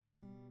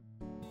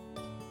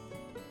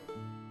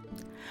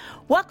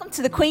Welcome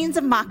to the Queens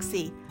of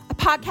Moxie, a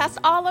podcast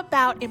all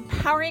about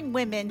empowering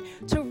women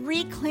to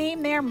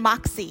reclaim their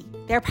moxie,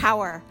 their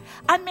power.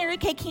 I'm Mary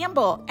Kay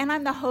Campbell, and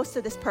I'm the host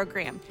of this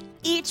program.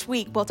 Each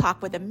week, we'll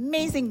talk with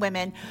amazing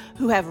women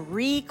who have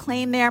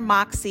reclaimed their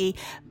moxie,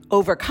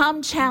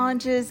 overcome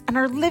challenges, and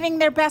are living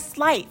their best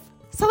life.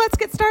 So let's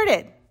get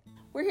started.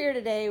 We're here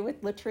today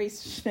with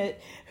Trease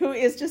Schmidt, who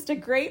is just a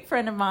great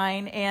friend of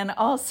mine and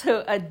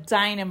also a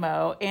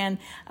dynamo. And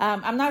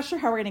I'm not sure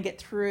how we're going to get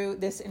through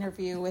this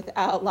interview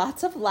without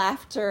lots of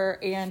laughter.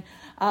 And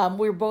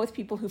we're both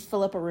people who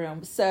fill up a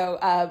room. So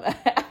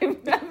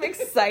I'm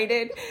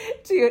excited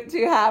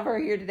to have her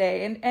here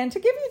today. And to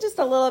give you just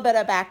a little bit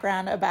of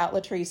background about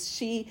Trease,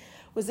 she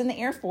was in the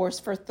Air Force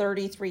for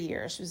 33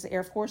 years. She was the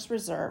Air Force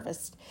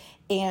reservist,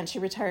 and she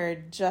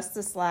retired just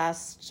this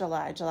last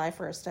July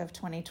 1st of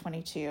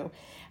 2022.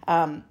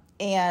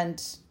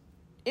 And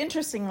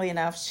interestingly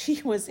enough,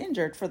 she was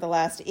injured for the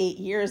last 8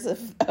 years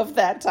of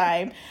that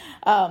time.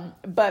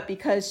 But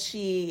because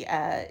she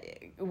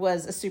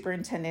was a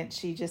superintendent,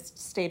 she just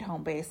stayed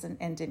home base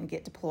and didn't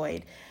get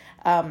deployed.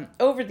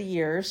 Over the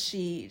years,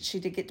 she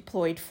did get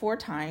deployed 4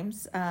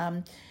 times.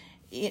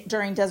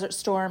 During Desert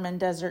Storm and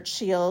Desert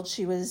Shield,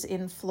 she was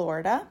in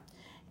Florida,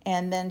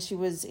 and then she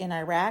was in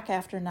Iraq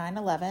after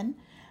 9/11.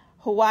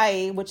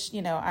 Hawaii, which,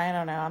 I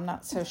don't know, I'm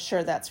not so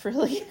sure that's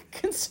really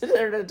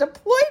considered a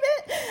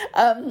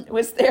deployment,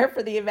 was there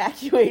for the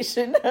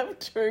evacuation of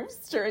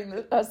troops during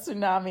the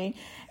tsunami,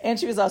 and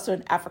she was also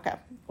in Africa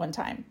one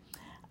time.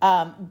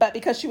 But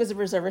because she was a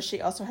reservist,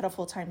 she also had a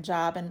full-time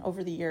job, and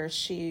over the years,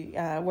 she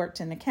worked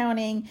in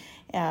accounting,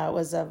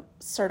 was a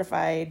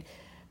certified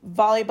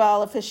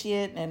volleyball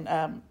officiant,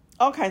 and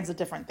all kinds of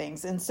different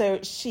things. And so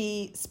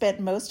she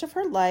spent most of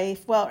her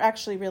life, well,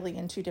 actually really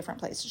in 2 different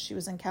places. She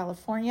was in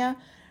California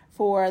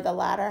for the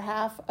latter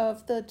half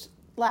of the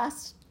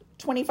last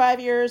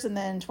 25 years, and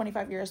then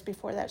 25 years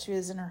before that, she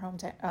was in her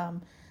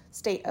hometown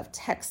state of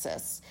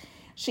Texas.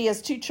 She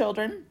has 2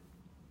 children.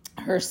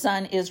 Her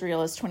son,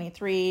 Israel, is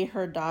 23.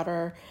 Her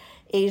daughter,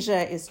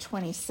 Asia, is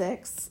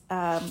 26.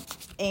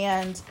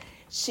 And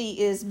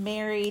she is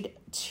married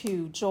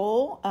to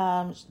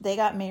Joel. They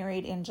got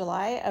married in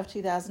July of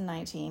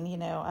 2019.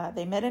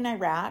 They met in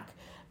Iraq,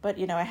 but,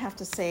 I have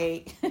to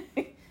say,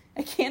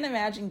 I can't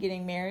imagine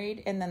getting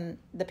married and then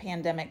the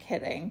pandemic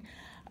hitting.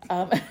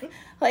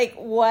 Like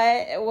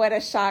what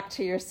a shock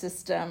to your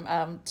system,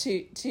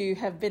 to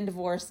have been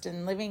divorced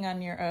and living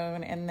on your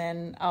own. And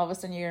then all of a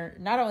sudden you're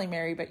not only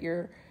married, but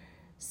you're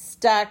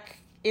stuck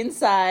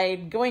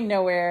inside, going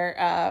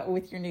nowhere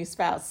with your new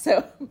spouse.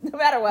 So no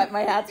matter what,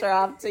 my hats are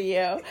off to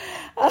you.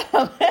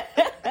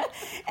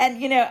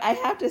 And, I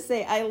have to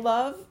say, I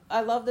love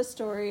the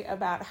story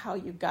about how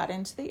you got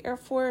into the Air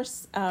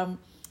Force,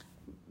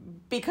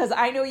 because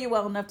I know you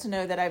well enough to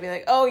know that I'd be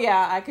like, oh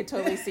yeah, I could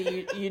totally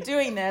see you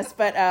doing this.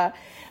 But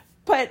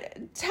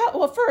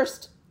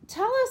first,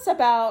 tell us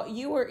about,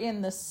 you were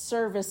in the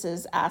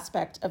services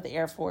aspect of the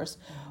Air Force,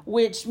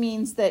 which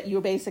means that you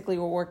basically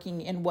were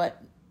working in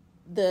what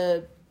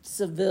the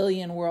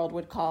civilian world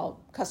would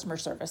call customer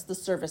service, the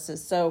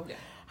services. So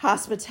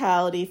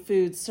hospitality,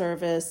 food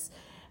service.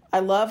 I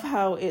love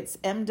how it's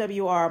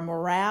MWR,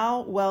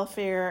 morale,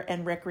 welfare,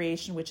 and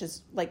recreation, which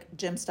is like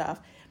gym stuff.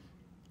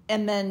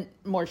 And then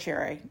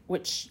mortuary,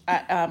 which,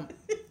 as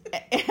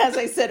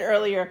I said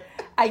earlier,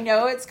 I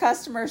know it's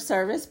customer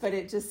service, but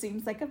it just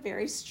seems like a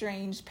very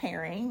strange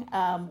pairing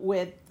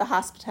with the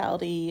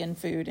hospitality and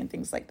food and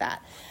things like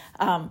that.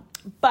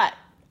 But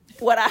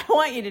what I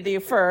want you to do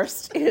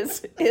first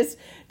is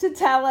to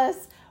tell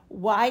us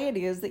why it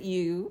is that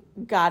you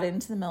got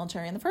into the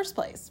military in the first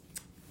place.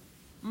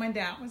 My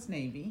dad was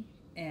Navy,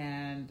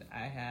 and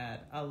I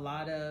had a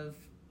lot of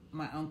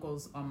my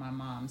uncles on my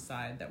mom's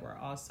side that were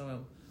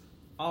also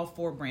all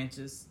 4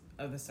 branches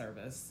of the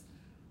service.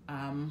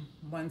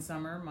 One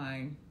summer,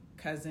 my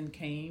cousin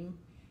came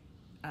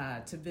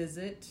to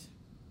visit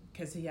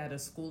because he had a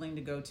schooling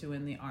to go to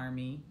in the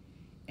Army.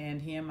 And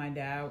he and my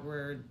dad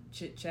were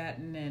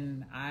chit-chatting,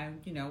 and I,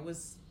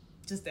 was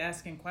just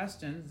asking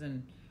questions.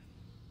 And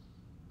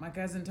my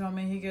cousin told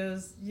me, he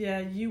goes, yeah,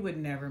 you would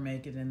never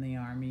make it in the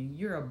Army.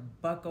 You're a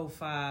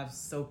buck-05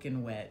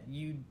 soaking wet.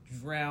 You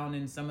drown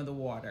in some of the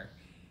water.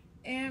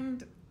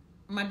 And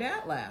my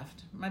dad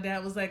laughed. My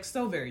dad was like,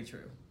 so very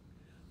true.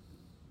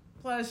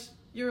 Plus,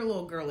 you're a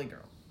little girly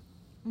girl.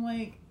 I'm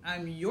like,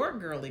 I'm your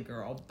girly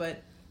girl,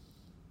 but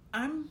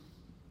I'm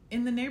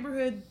in the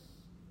neighborhood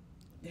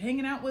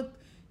hanging out with,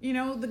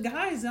 the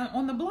guys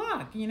on the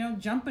block,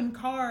 jumping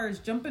cars,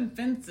 jumping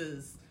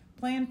fences,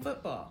 playing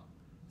football.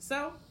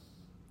 So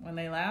when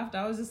they laughed,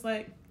 I was just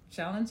like,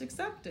 challenge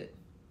accepted.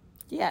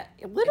 Yeah,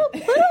 little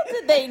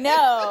did they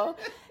know.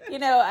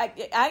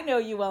 I know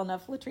you well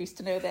enough, Trease,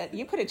 to know that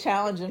you put a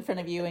challenge in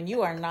front of you and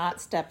you are not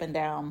stepping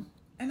down.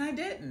 And I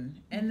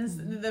didn't. And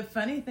the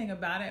funny thing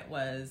about it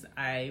was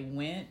I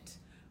went,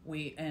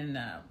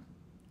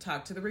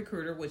 talked to the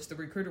recruiter, which the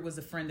recruiter was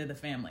a friend of the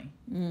family.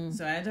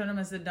 So I told him,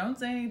 I said, don't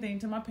say anything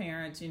to my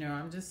parents.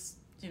 I'm just,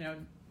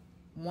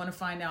 want to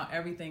find out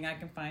everything I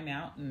can find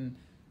out. And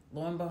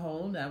lo and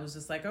behold, I was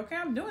just like, okay,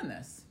 I'm doing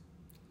this.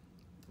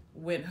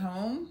 went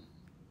home,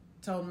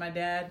 told my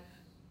dad,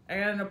 I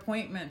got an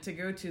appointment to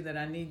go to that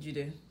I need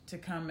you to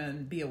come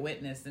and be a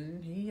witness.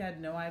 And he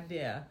had no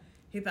idea.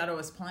 He thought I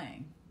was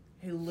playing.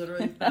 He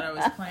literally thought I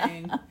was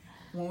playing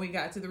when we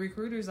got to the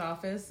recruiter's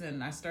office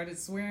and I started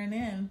swearing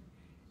in.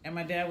 And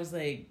my dad was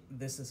like,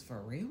 this is for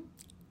real?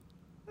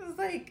 I was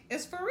like,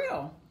 it's for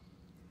real.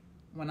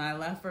 When I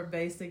left for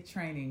basic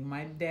training,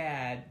 my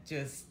dad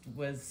just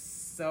was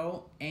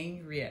so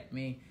angry at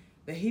me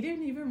that he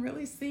didn't even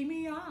really see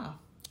me off.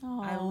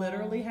 Aww. I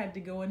literally had to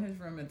go in his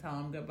room and tell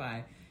him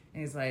goodbye.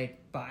 And he's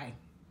like, bye.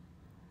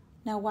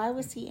 Now, why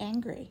was he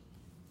angry?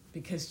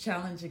 Because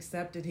challenge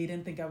accepted. He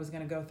didn't think I was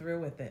going to go through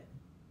with it.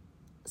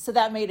 So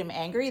that made him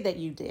angry that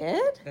you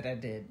did? That I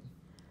did.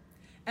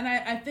 And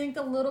I think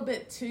a little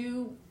bit,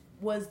 too,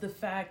 was the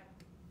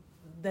fact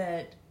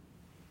that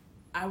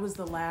I was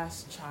the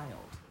last child.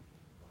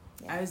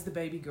 Yeah. I was the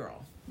baby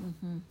girl.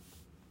 Mm-hmm.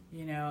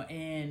 You know,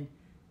 and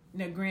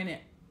now granted,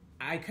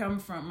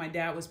 my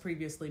dad was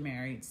previously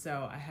married,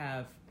 so I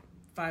have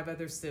 5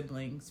 other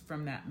siblings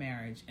from that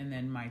marriage, and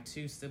then my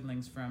 2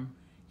 siblings from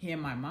he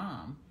and my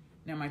mom.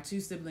 Now, my 2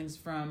 siblings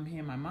from he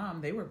and my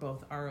mom, they were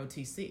both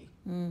ROTC.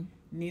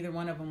 Neither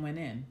one of them went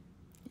in.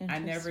 I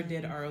never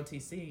did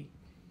ROTC,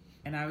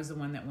 and I was the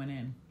one that went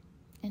in.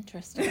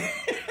 Interesting.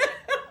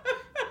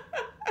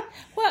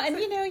 Well, and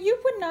you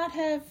wouldn't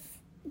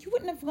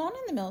have gone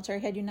in the military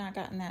had you not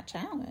gotten that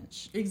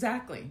challenge.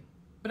 Exactly.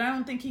 But I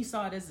don't think he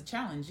saw it as a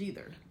challenge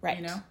either. Right.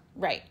 You know?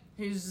 Right.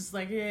 He was just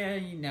like, yeah,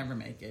 you never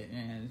make it.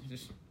 And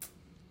just,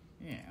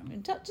 yeah.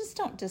 Just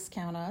don't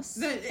discount us.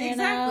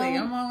 Exactly.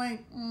 I'm all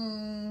like,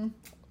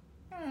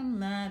 I'm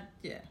not,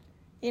 yeah.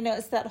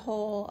 It's that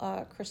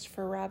whole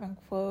Christopher Robin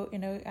quote,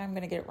 I'm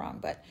going to get it wrong,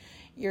 but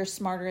you're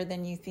smarter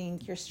than you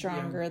think, you're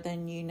stronger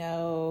than you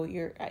know,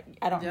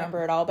 I don't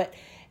remember it all, but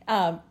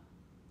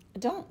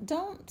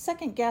don't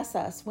second guess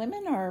us.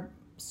 Women are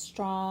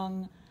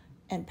strong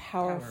and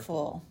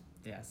powerful.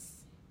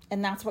 Yes.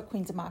 And that's what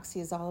Queens of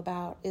Moxie is all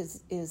about,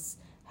 is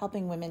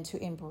helping women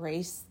to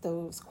embrace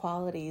those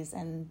qualities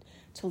and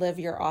to live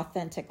your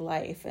authentic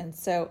life. And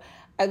so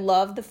I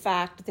love the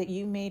fact that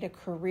you made a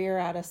career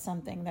out of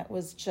something that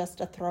was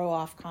just a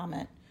throw-off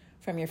comment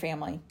from your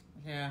family.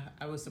 Yeah,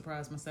 I was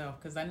surprised myself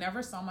because I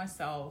never saw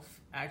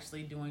myself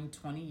actually doing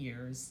 20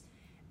 years,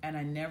 and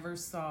I never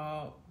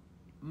saw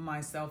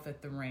myself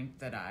at the rank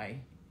that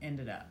I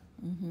ended up.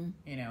 Mm-hmm.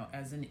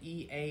 As an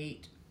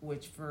E8,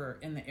 which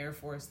in the Air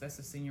Force, that's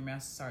a senior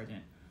master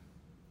sergeant.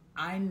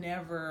 I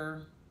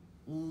never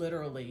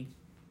literally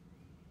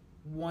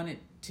wanted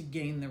to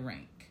gain the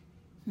rank.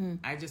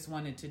 I just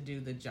wanted to do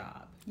the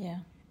job. Yeah.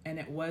 And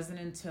it wasn't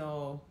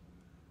until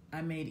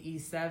I made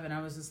E7,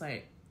 I was just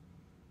like,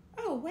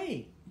 oh,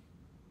 wait.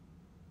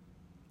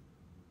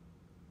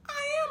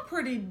 I am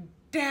pretty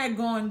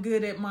daggone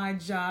good at my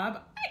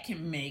job. I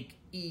can make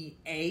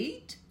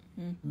E8,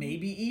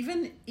 maybe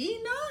even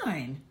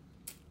E9.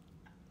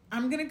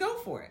 I'm going to go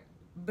for it.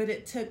 But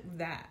it took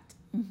that,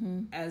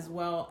 as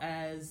well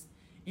as,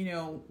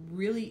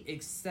 really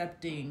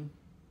accepting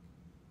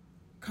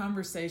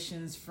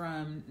conversations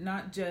from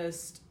not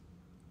just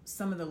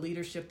some of the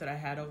leadership that I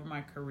had over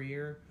my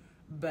career,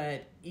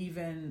 but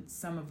even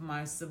some of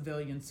my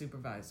civilian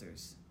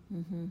supervisors.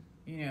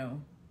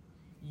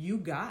 You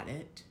got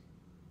it.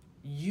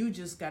 You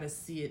just got to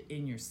see it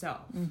in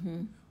yourself.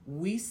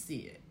 We see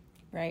it.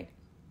 Right.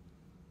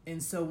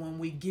 And so when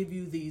we give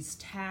you these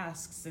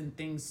tasks and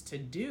things to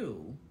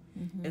do,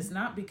 it's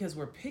not because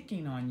we're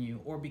picking on you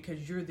or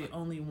because you're the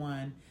only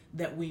one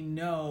that we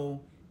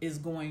know is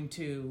going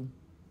to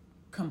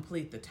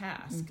complete the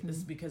task.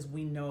 It's because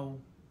we know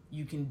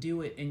you can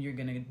do it and you're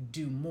going to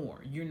do more.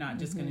 You're not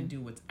just going to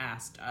do what's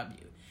asked of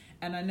you.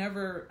 And I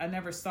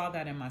never saw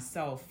that in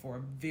myself for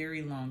a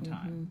very long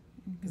time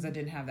because I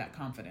didn't have that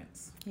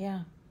confidence.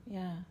 Yeah,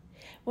 yeah.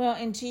 Well,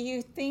 and do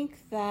you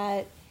think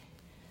that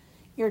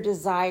your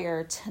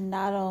desire to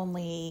not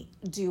only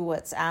do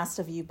what's asked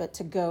of you, but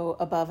to go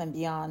above and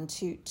beyond,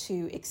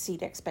 to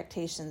exceed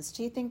expectations,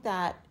 do you think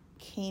that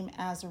came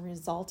as a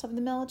result of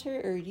the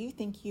military, or do you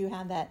think you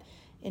had that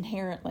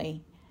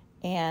inherently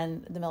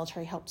and the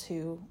military helped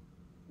to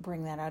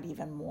bring that out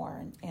even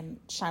more and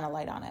shine a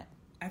light on it?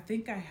 I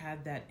think I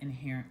had that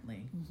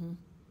inherently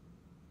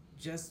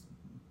just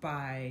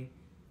by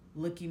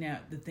looking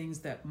at the things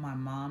that my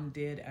mom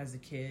did as a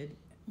kid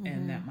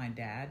and that my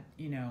dad,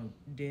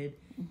 did.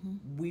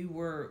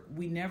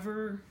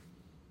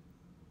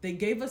 They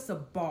gave us a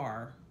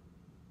bar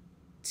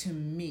to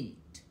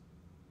meet,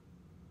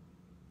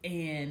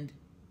 and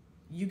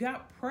you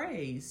got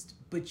praised,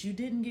 but you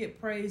didn't get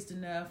praised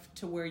enough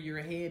to where your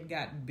head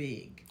got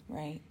big.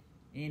 Right.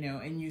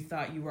 And you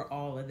thought you were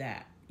all of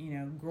that.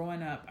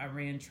 Growing up, I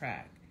ran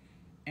track,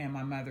 and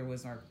my mother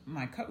was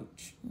my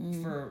coach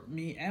for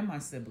me and my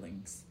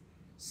siblings.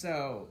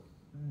 So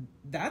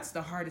that's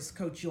the hardest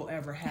coach you'll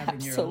ever have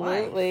in your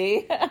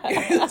life. Absolutely.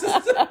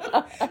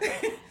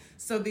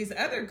 So these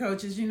other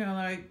coaches,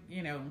 why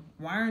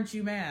aren't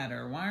you mad?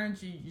 Or why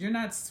aren't you're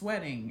not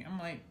sweating? I'm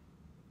like,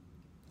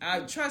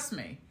 trust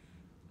me,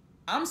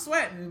 I'm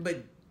sweating,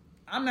 but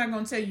I'm not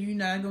going to tell you you're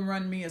not going to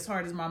run me as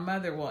hard as my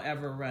mother will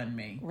ever run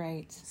me.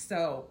 Right.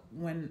 So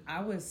when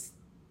I was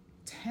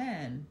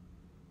 10,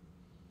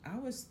 I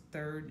was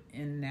third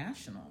in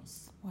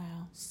nationals.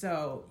 Wow.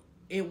 So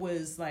it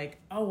was like,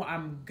 oh,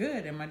 I'm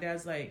good. And my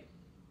dad's like,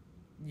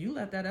 you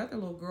let that other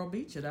little girl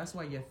beat you. That's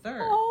why you're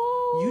third.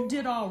 Oh. You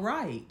did all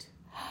right.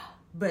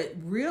 But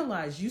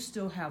realize you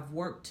still have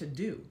work to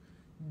do.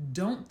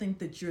 Don't think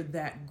that you're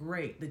that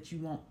great that you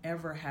won't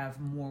ever have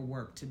more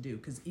work to do.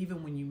 Because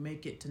even when you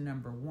make it to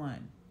number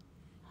one,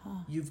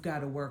 you've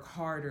got to work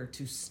harder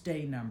to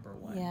stay number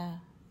one. Yeah.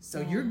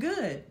 So you're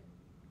good,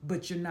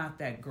 but you're not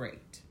that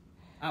great.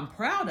 I'm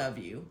proud of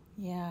you.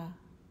 Yeah.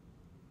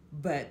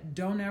 But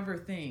don't ever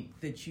think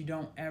that you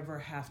don't ever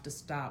have to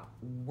stop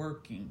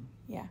working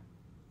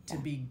to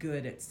be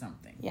good at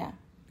something. Yeah.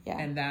 Yeah.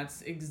 And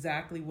that's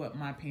exactly what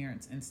my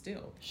parents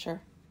instilled.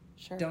 Sure.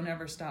 Don't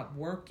ever stop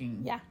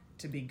working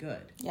to be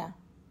good. Yeah.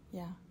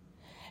 Yeah.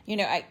 You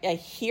know, I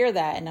hear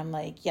that and I'm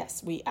like,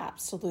 yes, we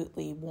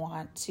absolutely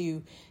want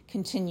to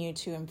continue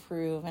to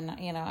improve. And,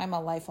 you know, I'm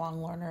a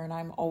lifelong learner and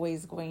I'm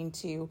always going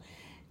to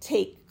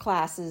take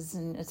classes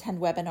and attend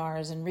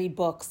webinars and read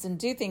books and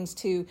do things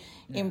to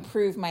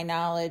improve my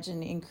knowledge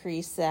and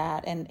increase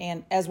that.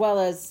 And as well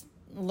as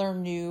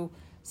learn new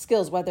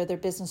skills, whether they're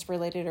business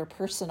related or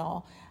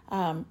personal.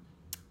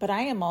 But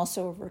I am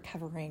also a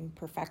recovering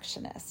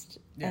perfectionist.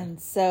 Yeah.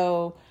 And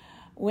so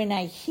when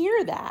I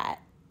hear that,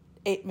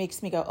 it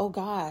makes me go, oh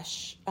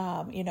gosh,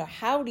 you know,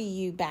 how do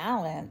you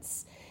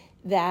balance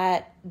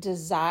that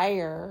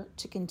desire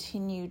to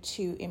continue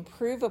to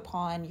improve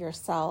upon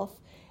yourself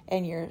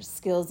and your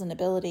skills and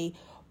ability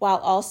while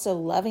also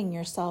loving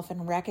yourself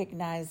and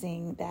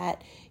recognizing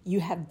that you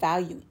have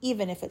value,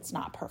 even if it's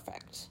not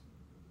perfect?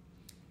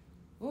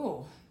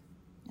 Oh,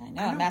 I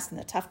know I'm asking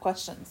the tough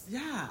questions.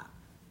 Yeah.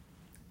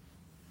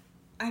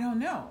 I don't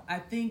know. I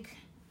think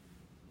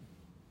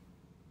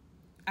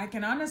I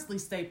can honestly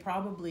say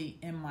probably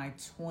in my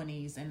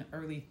 20s and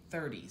early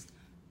 30s,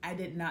 I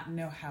did not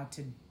know how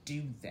to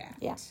do that.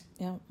 Yeah.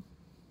 Yeah.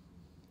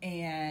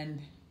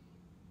 And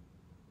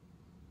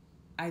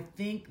I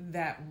think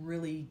that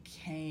really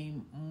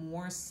came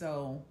more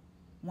so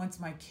once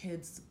my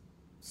kids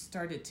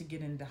started to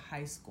get into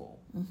high school.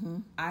 Mm-hmm.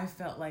 I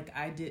felt like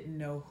I didn't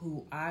know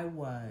who I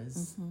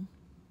was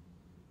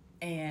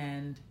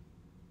and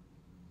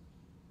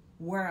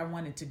where I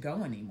wanted to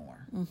go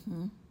anymore.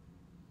 Mm-hmm.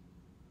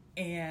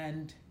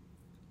 And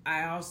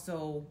I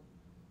also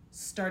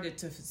started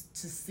to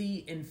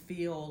see and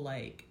feel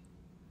like,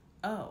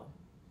 oh,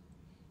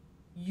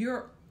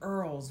 you're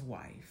Earl's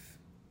wife.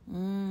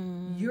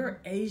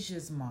 You're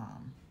Asia's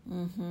mom.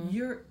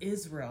 You're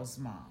Israel's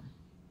mom.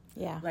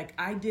 Yeah. Like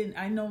I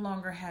no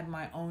longer had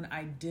my own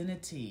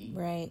identity.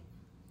 Right.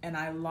 And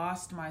I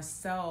lost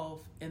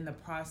myself in the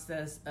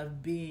process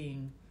of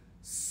being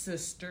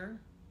sister,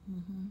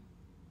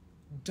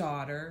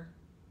 daughter,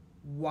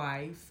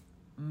 wife,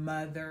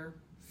 mother,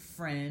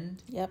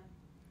 friend. Yep.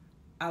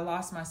 I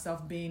lost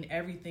myself being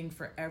everything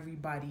for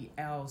everybody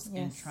else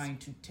and trying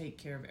to take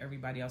care of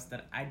everybody else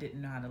that I didn't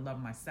know how to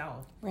love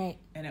myself. Right.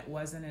 And it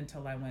wasn't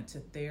until I went to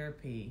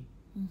therapy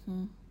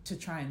to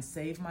try and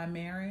save my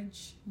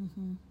marriage.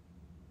 And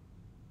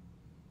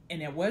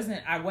I was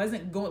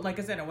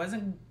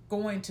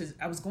going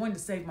to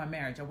save my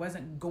marriage. I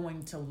wasn't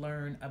going to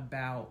learn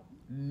about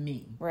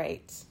me.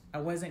 Right. I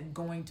wasn't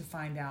going to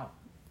find out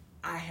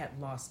I had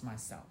lost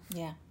myself.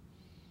 Yeah.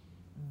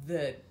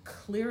 The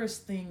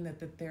clearest thing that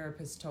the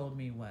therapist told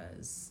me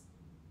was,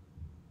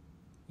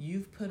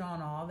 you've put on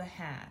all the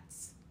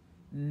hats,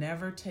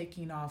 never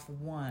taking off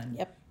one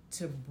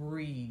to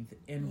breathe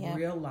and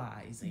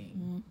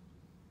realizing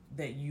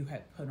that you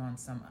had put on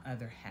some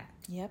other hat.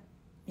 Yep.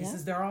 He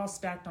says they're all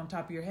stacked on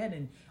top of your head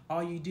and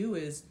all you do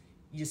is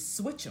you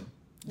switch them.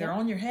 They're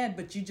on your head,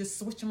 but you just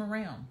switch them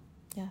around.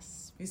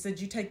 Yes. He said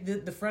you take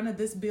the front of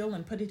this bill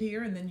and put it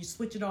here and then you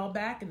switch it all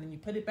back and then you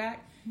put it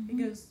back. He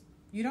goes,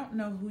 you don't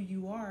know who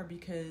you are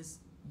because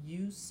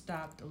you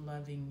stopped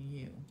loving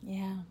you.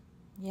 Yeah.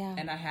 Yeah.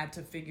 And I had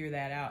to figure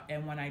that out.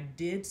 And when I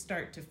did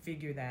start to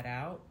figure that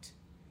out,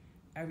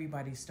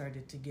 everybody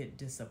started to get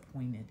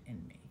disappointed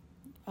in me.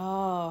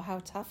 Oh, how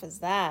tough is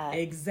that?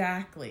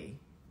 Exactly.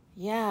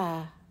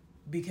 Yeah.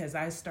 Because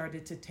I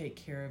started to take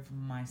care of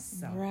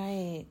myself.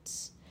 Right.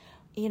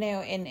 You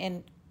know,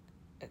 and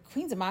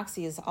Queens of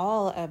Moxie is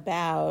all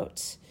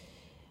about,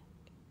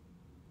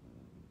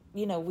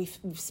 you know, we've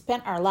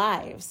spent our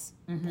lives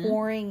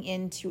pouring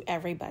into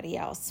everybody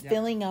else,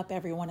 filling up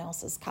everyone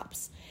else's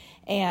cups.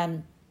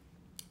 And,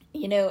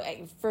 you know,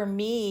 for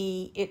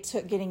me, it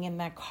took getting in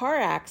that car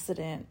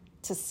accident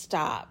to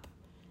stop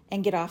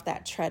and get off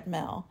that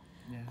treadmill.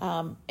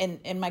 Yeah.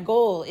 And my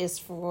goal is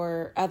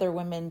for other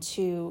women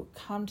to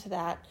come to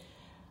that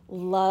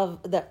love,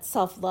 that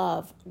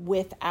self-love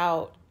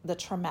without the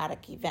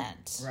traumatic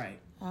event. Right.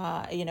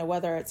 You know,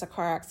 whether it's a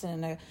car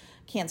accident, a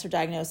cancer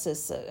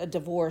diagnosis, a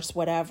divorce,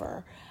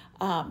 whatever.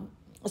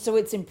 So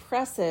it's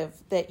impressive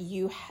that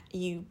you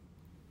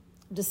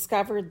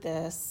discovered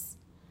this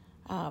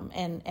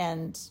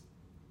and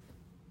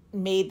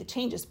made the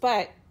changes.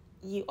 But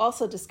you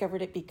also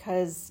discovered it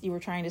because you were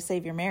trying to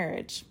save your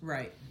marriage.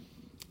 Right.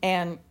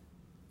 And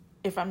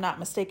if I'm not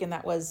mistaken,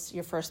 that was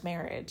your first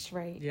marriage,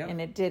 right? Yep. And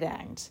it did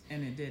end.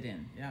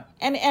 Yeah.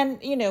 And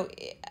you know,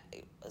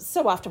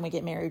 so often we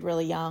get married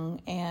really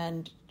young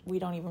and we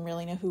don't even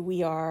really know who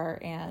we are,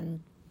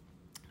 and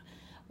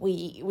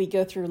we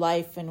go through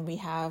life and we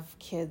have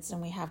kids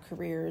and we have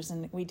careers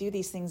and we do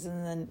these things,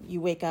 and then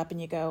you wake up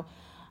and you go,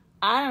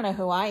 I don't know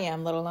who I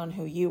am, let alone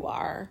who you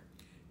are.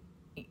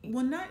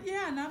 Well, not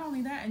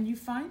only that, and you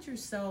find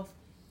yourself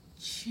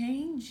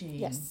changing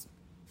Yes.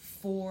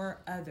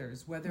 for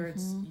others, whether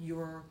it's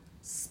your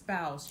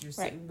spouse, your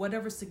Right.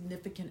 whatever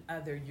significant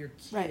other, your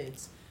kids,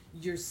 Right.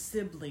 your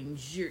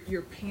siblings,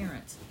 your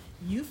parents.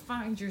 You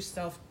find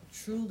yourself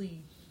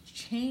truly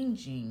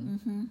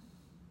changing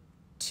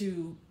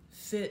to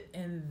fit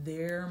in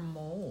their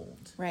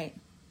mold. Right.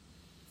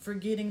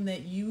 Forgetting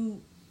that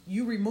you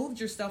removed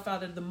yourself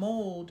out of the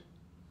mold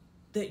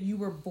that you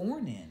were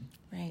born in.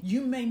 Right.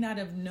 You may not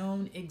have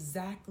known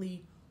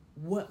exactly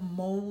what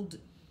mold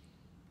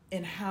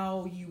and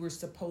how you were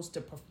supposed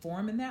to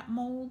perform in that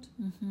mold.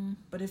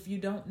 But if you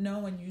don't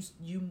know and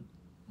you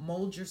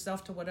mold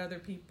yourself to what other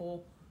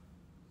people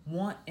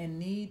want and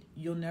need,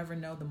 you'll never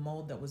know the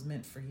mold that was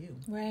meant for you.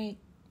 Right.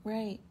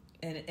 Right.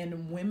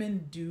 And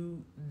women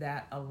do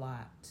that a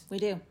lot. We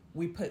do.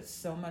 We put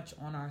so much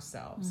on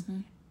ourselves.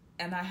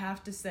 And I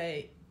have to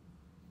say,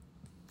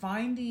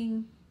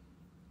 finding,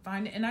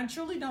 and I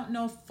truly don't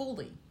know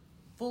fully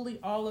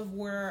all of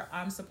where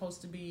I'm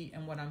supposed to be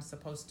and what I'm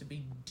supposed to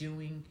be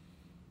doing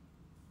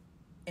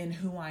and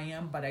who I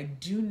am, but I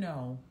do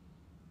know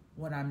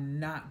what I'm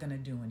not going to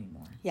do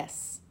anymore.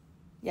 Yes.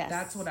 Yes.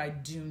 That's what I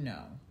do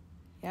know.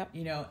 Yep.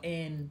 You know,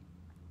 and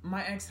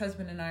my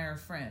ex-husband and I are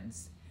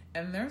friends.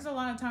 And there's a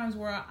lot of times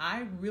where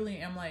I really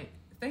am like,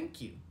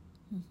 thank you.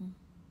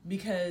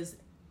 Because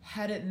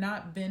had it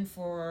not been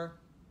for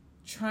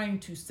trying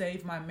to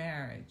save my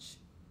marriage,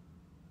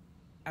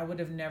 I would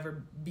have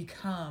never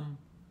become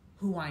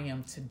who I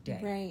am today.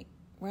 Right.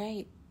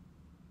 Right.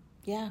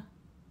 Yeah.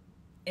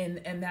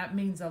 And that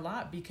means a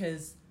lot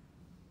because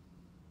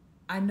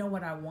I know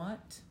what I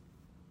want.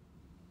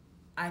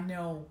 I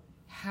know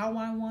how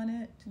I want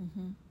it.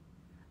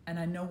 And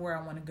I know where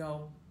I want to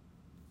go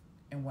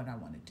and what I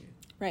want to do.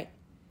 Right.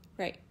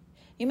 Right.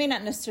 You may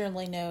not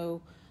necessarily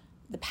know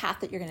the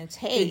path that you're going to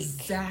take.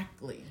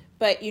 Exactly.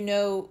 But you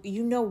know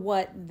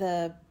what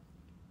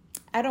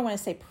I don't want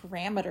to say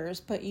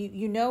parameters, but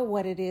you know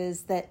what it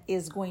is that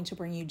is going to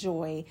bring you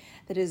joy,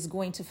 that is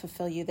going to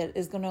fulfill you, that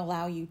is going to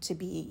allow you to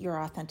be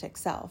your authentic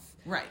self.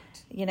 Right.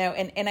 You know,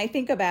 and I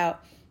think I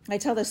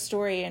tell this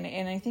story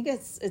and I think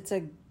it's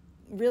a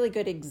really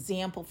good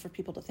example for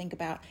people to think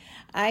about.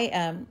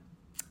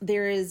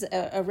 There is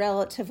a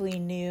relatively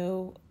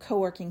new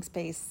co-working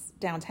space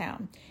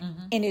downtown,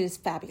 and it is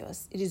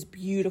fabulous. It is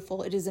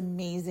beautiful. It is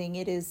amazing.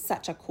 It is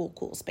such a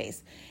cool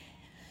space.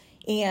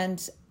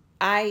 And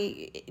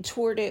I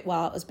toured it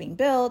while it was being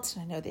built.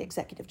 I know the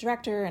executive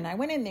director, and I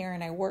went in there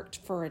and I worked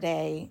for a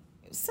day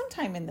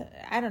sometime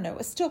I don't know, it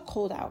was still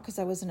cold out because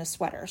I was in a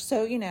sweater.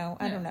 So, I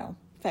don't know,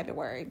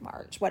 February,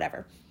 March,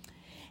 whatever.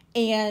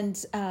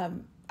 And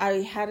I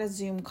had a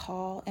Zoom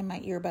call and my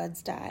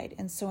earbuds died.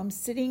 And so I'm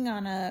sitting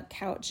on a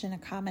couch in a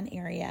common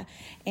area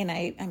and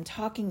I'm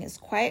talking as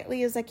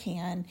quietly as I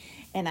can.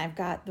 And I've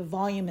got the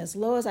volume as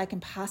low as I can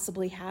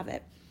possibly have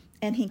it.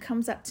 And he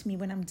comes up to me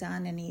when I'm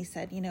done and he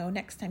said,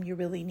 next time you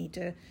really need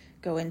to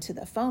go into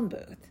the phone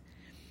booth.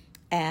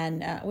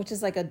 And which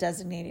is like a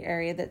designated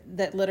area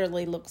that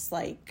literally looks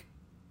like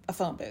a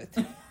phone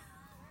booth.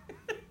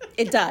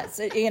 It does.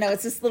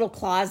 It's this little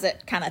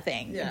closet kind of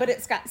thing. Yeah. But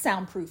it's got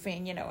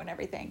soundproofing, and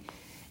everything.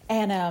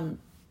 And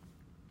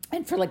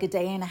for like a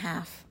day and a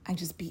half, I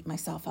just beat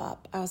myself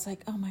up. I was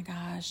like, oh my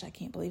gosh, I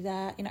can't believe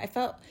that. I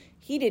felt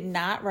he did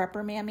not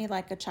reprimand me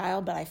like a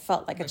child, but I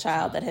felt like a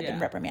child that had been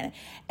reprimanded.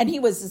 And he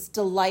was as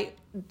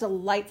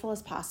delightful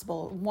as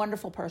possible,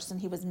 wonderful person.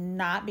 He was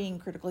not being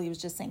critical. He was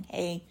just saying,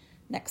 hey,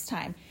 next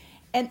time.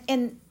 And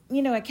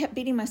I kept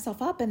beating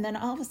myself up. And then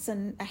all of a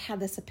sudden I had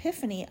this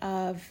epiphany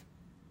of,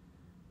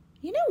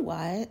 you know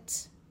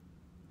what?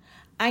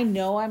 I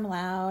know I'm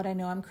loud. I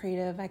know I'm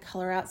creative. I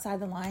color outside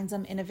the lines.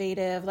 I'm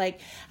innovative.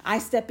 Like I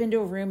step into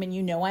a room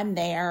and I'm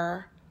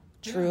there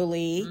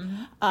truly.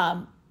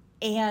 Mm-hmm.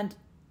 And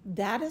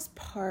that is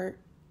part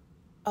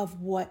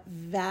of what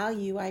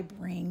value I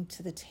bring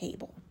to the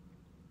table.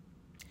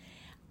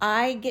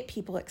 I get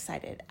people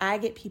excited. I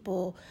get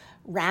people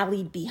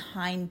rallied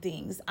behind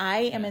things. I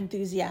am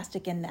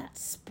enthusiastic and that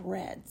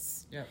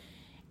spreads. Yep.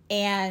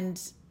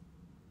 And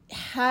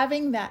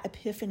having that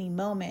epiphany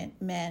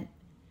moment meant,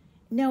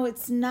 no,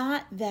 it's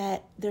not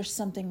that there's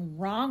something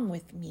wrong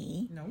with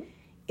me. No.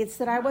 It's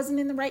that I wasn't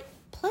in the right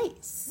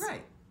place.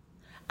 Right.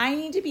 I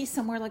need to be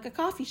somewhere like a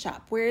coffee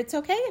shop where it's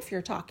okay if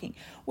you're talking,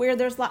 where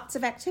there's lots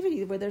of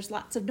activity, where there's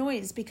lots of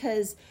noise,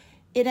 because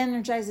it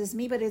energizes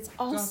me, but it's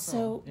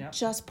also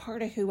just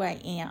part of who I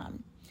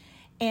am.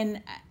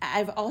 And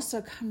I've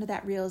also come to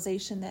that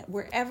realization that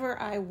wherever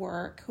I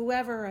work,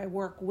 whoever I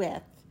work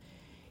with,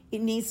 it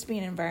needs to be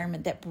an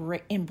environment that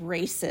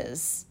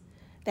embraces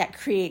that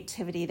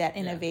creativity, that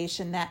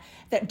innovation, that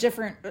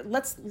different.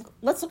 Let's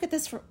look at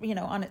this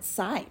on its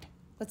side.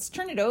 Let's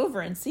turn it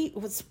over and see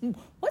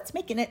what's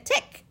making it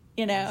tick.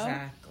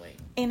 Exactly.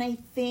 And I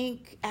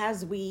think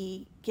as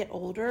we get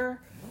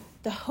older,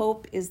 the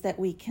hope is that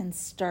we can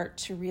start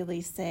to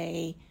really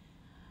say,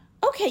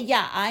 okay,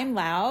 yeah, I'm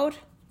loud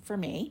for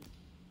me,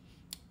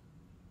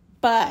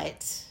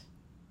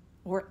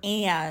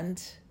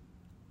 and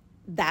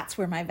that's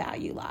where my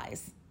value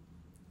lies.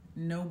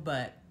 No,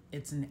 but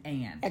it's an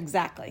and.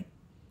 Exactly.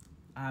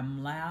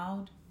 I'm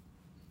loud,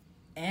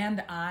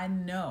 and I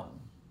know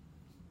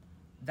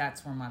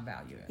that's where my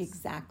value is.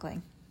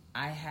 Exactly.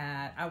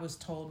 I was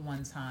told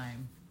one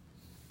time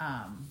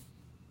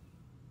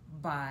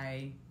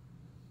by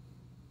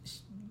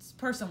this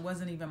person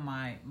wasn't even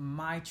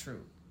my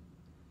troop,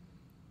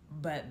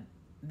 but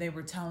they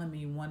were telling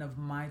me one of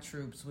my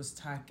troops was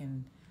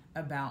talking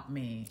about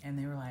me, and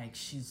they were like,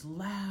 she's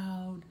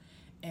loud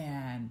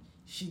and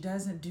she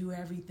doesn't do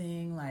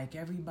everything like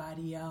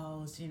everybody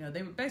else.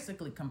 They were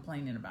basically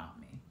complaining about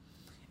me.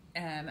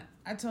 And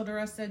I told her,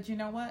 I said, you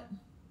know what?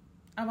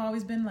 I've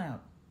always been loud.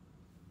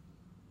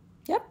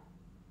 Yep.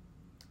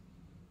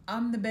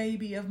 I'm the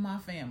baby of my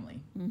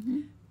family.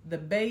 Mm-hmm. The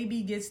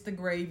baby gets the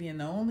gravy, and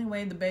the only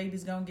way the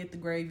baby's going to get the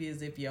gravy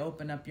is if you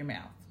open up your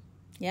mouth.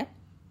 Yep.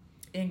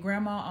 And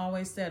Grandma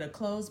always said a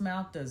closed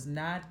mouth does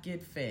not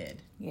get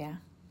fed. Yeah.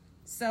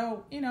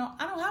 So, I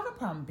don't have a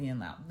problem being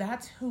loud.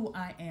 That's who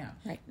I am.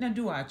 Right. Now,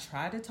 do I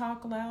try to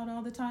talk loud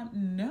all the time?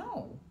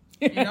 No.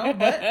 But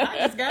I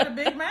just got a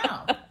big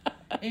mouth.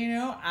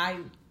 I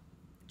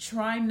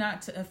try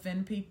not to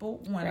offend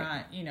people when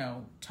I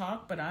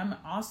talk, but I'm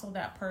also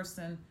that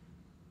person.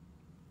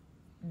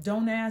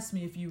 Don't ask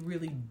me if you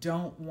really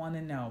don't want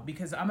to know,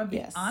 because I'm going to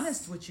be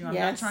honest with you. I'm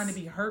not trying to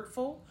be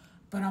hurtful,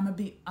 but I'm going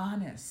to be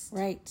honest.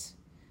 Right.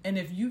 And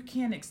if you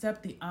can't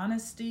accept the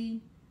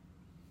honesty,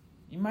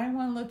 you might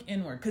want to look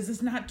inward, because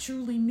it's not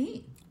truly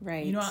me.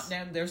 Right.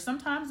 There's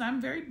sometimes I'm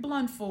very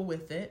bluntful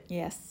with it.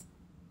 Yes.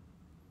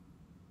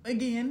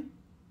 Again,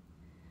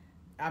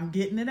 I'm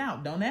getting it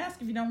out. Don't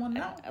ask if you don't want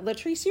to know.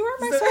 Latrice, you are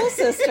my soul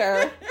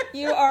sister.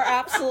 You are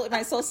absolutely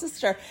my soul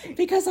sister.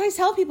 Because I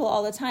tell people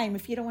all the time,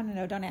 if you don't want to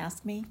know, don't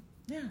ask me.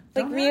 Yeah.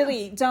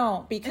 Really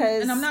don't.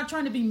 Because and I'm not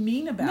trying to be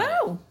mean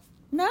about it.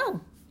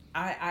 No.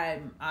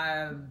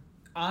 I'm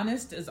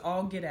honest as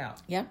all get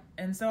out. Yep.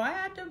 And so I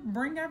had to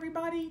bring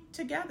everybody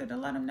together to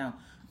let them know,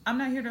 I'm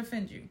not here to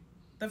offend you.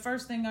 The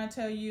first thing I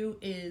tell you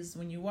is,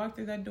 when you walk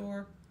through that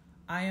door,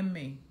 I am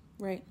me.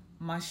 Right.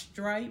 My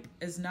stripe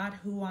is not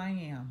who I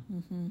am.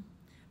 Mm-hmm.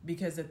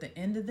 Because at the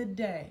end of the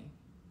day,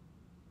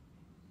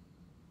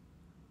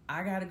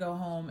 I got to go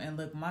home and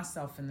look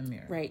myself in the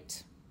mirror.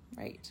 Right.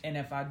 And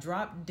if I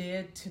drop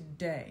dead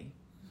today,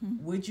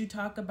 would you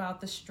talk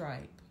about the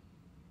stripe?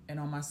 And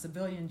on my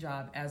civilian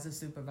job as a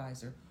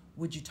supervisor,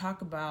 would you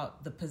talk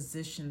about the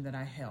position that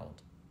I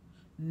held?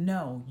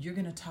 No, you're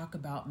going to talk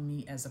about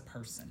me as a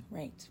person.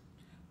 Right.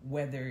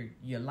 Whether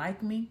you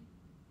like me,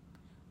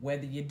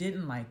 whether you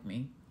didn't like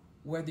me,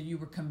 whether you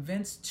were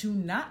convinced to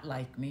not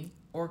like me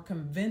or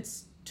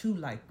convinced to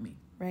like me.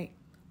 Right.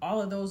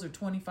 All of those are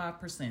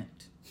 25%,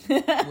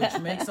 which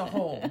makes a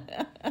whole.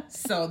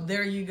 So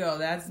there you go.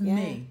 That's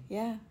me.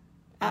 Yeah.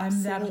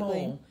 Absolutely. I'm that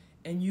whole.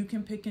 And you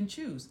can pick and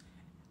choose.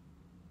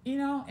 In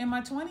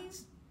my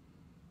 20s,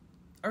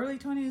 early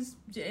 20s,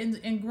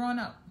 and growing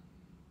up,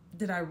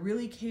 did I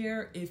really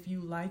care if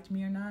you liked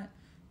me or not?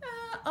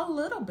 A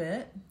little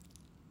bit.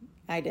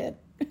 I did.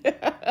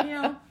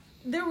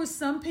 There was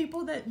some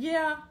people that,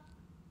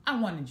 I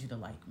wanted you to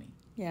like me.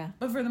 Yeah.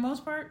 But for the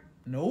most part,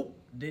 nope,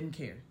 didn't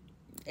care.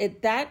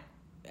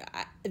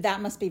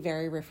 That must be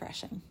very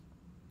refreshing,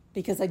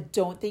 because I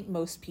don't think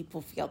most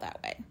people feel that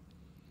way.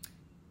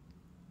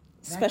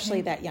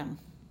 Especially that young.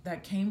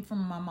 That came from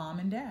my mom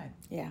and dad.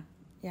 Yeah.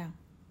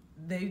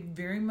 They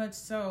very much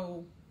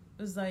so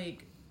was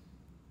like,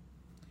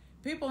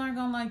 people aren't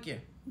going to like you.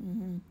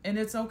 Mm-hmm. And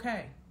it's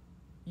okay.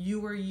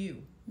 You are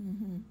you.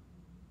 Mm-hmm.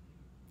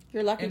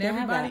 You're lucky to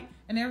have that.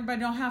 And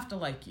everybody don't have to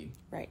like you.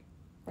 Right.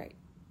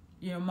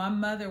 My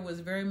mother was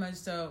very much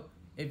so,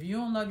 if you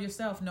don't love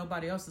yourself,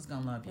 nobody else is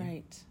going to love you.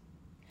 Right.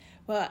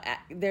 Well,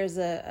 there's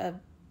a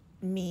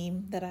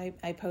meme that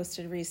I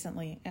posted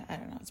recently. I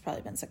don't know, it's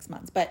probably been 6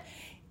 months, but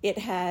it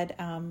had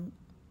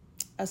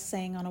a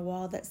saying on a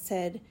wall that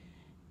said,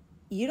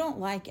 you don't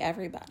like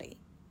everybody,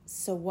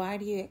 so why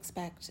do you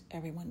expect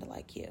everyone to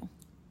like you?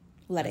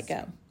 Let it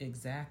go.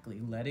 Exactly.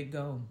 Let it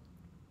go.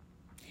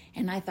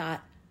 And I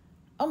thought,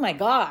 oh my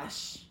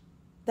gosh,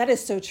 that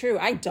is so true.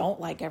 I don't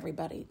like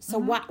everybody. So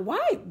why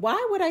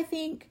would I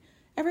think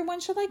everyone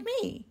should like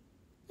me?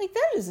 Like,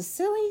 that is a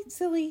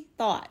silly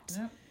thought.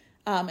 Yep.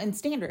 And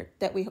standard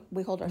that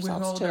we hold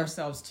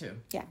ourselves to.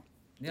 Yeah. Yep.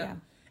 Yeah.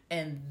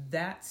 And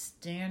that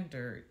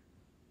standard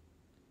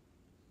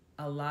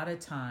a lot of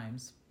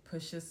times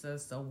pushes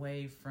us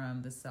away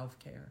from the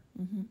self-care.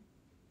 Mm-hmm.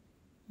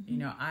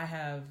 Mm-hmm. I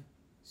have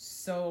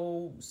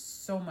so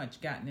much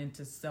gotten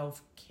into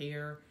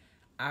self-care.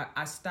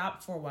 I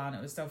stopped for a while, and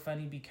it was so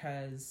funny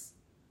because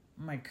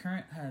my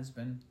current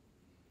husband,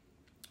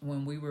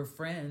 when we were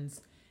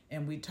friends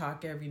and we'd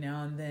talk every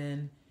now and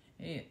then,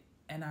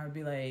 and I would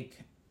be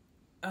like,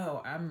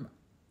 oh, I'm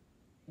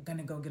going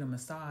to go get a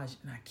massage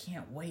and I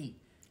can't wait.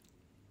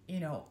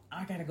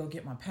 I got to go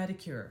get my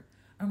pedicure.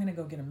 I'm going to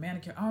go get a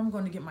manicure. Oh, I'm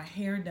going to get my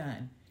hair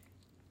done.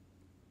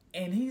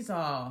 And he's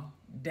all,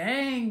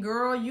 dang,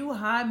 girl, you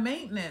high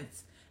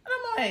maintenance. And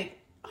I'm like,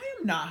 I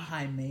am not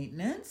high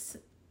maintenance.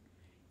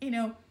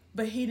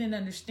 But he didn't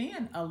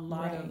understand a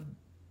lot of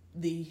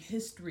the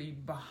history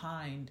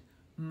behind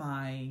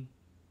my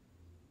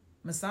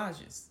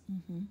massages.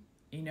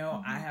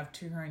 I have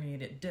 2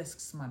 herniated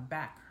discs. My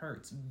back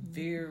hurts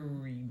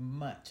very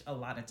much a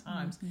lot of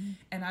times.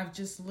 And I've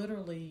just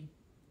literally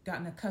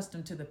gotten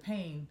accustomed to the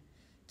pain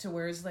to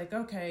where it's like,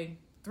 okay,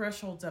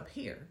 threshold's up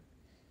here.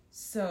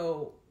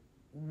 So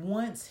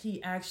once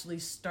he actually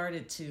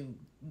started to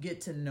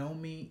get to know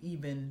me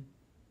even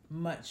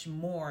much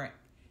more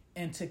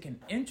and took an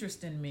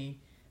interest in me,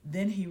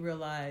 then he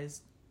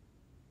realized,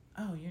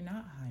 oh, you're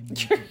not high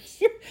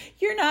maintenance.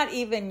 You're not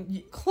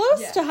even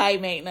close to high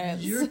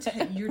maintenance.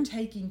 You're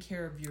taking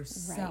care of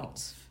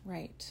yourself.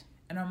 Right.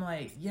 And I'm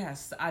like,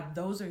 yes,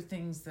 those are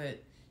things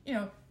that,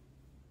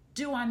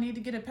 do I need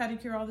to get a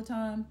pedicure all the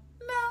time?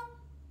 No.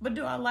 But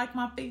do I like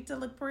my feet to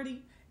look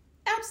pretty?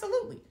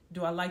 Absolutely.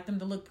 Do I like them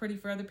to look pretty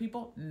for other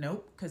people?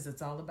 Nope, because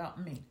it's all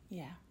about me.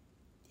 Yeah.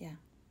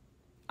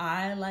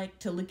 I like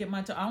to look at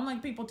my toes. I don't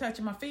like people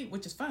touching my feet,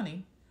 which is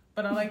funny,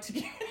 but I like to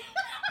get...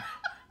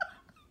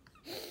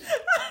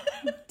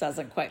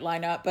 Doesn't quite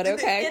line up, but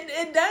okay.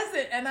 It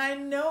doesn't, and I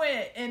know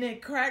it, and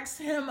it cracks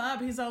him up.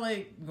 He's all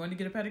like, going to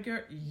get a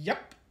pedicure?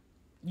 Yep.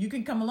 You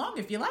can come along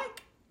if you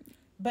like.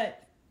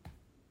 But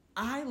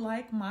I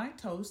like my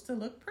toes to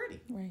look pretty.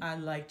 Right. I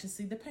like to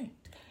see the paint.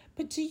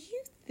 But do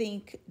you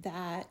think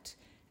that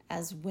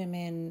as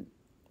women,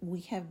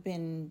 we have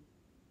been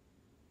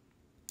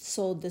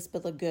sold this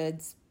bill of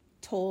goods,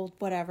 told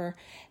whatever,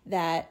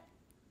 that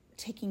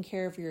taking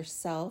care of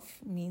yourself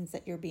means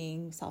that you're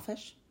being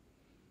selfish?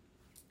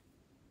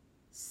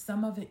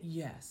 Some of it,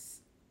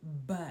 yes,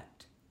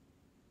 but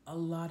a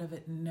lot of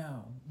it,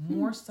 no.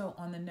 More so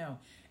on the no.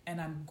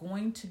 And I'm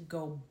going to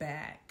go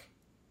back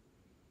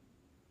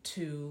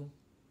to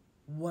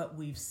what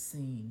we've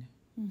seen.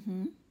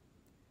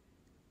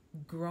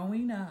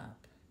 Growing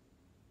up,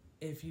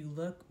 if you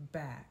look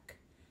back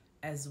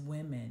as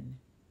women,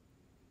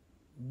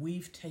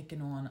 we've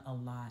taken on a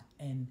lot,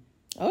 and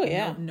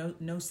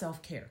no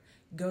self-care.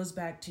 Goes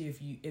back to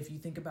if you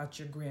think about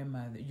your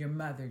grandmother, your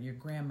mother, your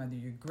grandmother,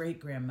 your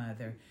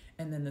great-grandmother,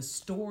 and then the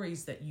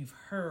stories that you've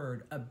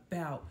heard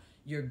about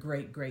your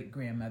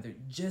great-great-grandmother,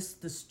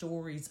 just the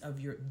stories of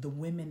the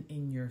women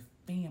in your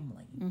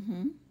family.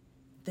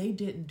 They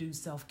didn't do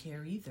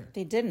self-care either.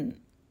 They didn't.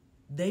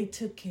 They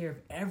took care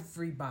of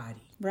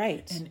everybody.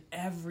 Right. And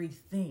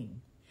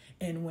everything.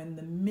 And when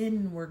the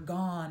men were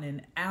gone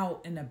and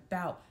out and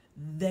about,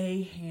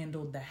 they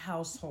handled the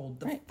household,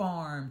 the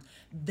farm.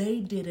 They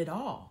did it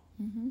all.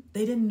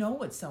 They didn't know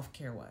what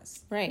self-care was.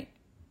 Right.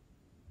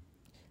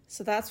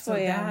 So that's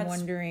why I'm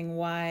wondering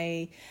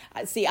why.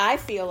 See, I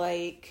feel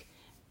like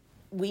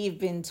we've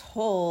been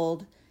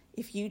told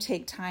if you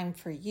take time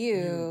for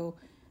you're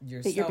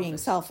you're being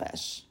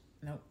selfish.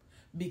 Nope.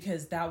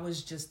 Because that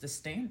was just the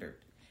standard.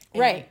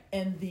 Right.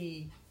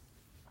 And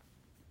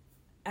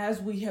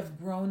as we have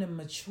grown and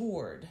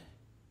matured,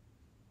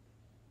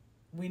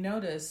 we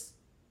notice,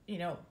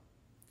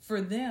 for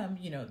them,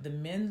 the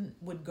men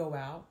would go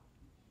out,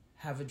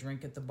 have a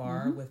drink at the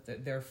bar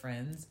with their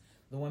friends.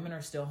 The women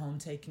are still home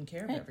taking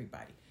care of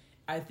everybody.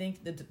 I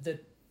think that the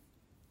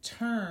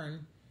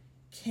turn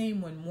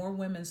came when more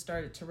women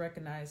started to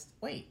recognize,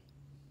 wait,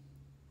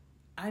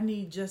 I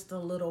need just a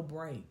little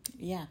break.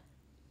 Yeah.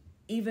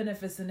 Even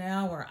if it's an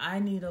hour, I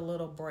need a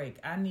little break.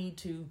 I need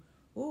to,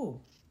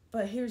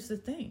 but here's the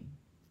thing.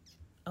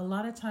 A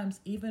lot of times,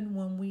 even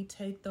when we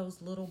take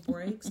those little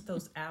breaks,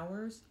 those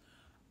hours,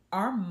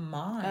 our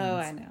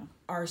minds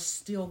are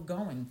still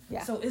going.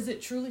 Yeah. So is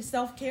it truly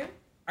self-care?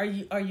 Are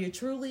you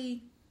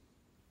truly,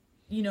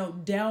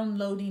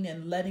 downloading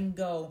and letting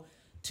go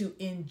to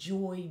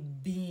enjoy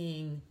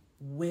being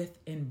with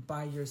and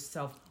by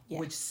yourself,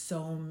 which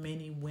so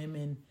many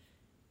women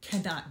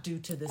cannot do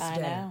to this day.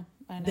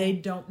 I know. They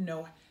don't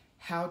know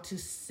how to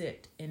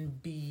sit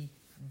and be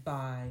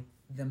by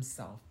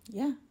themselves.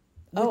 Yeah.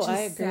 I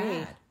agree.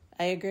 Sad.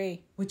 I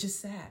agree. Which is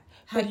sad.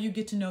 How do you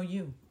get to know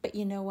you? But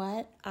you know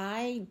what?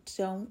 I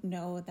don't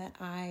know that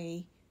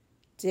I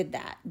did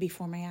that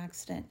before my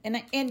accident.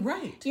 And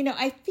right.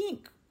 I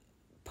think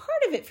part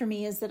of it for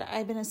me is that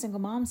I've been a single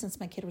mom since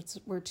my kids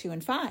were 2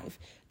 and 5.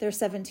 They're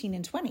 17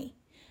 and 20.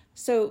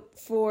 So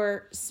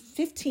for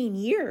 15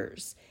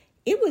 years,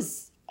 it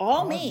was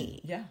all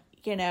me. Yeah.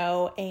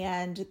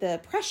 And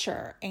the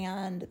pressure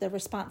and the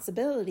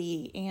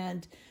responsibility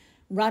and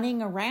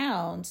running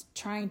around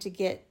trying to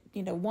get,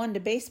 one to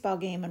baseball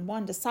game and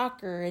one to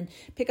soccer and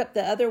pick up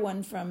the other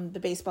one from the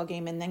baseball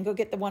game and then go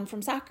get the one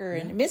from soccer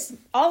and miss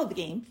all of the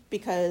game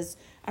because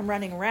I'm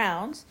running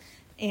around.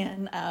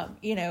 And,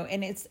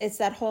 and it's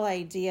that whole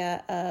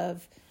idea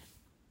of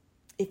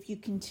if you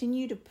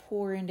continue to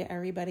pour into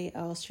everybody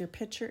else, your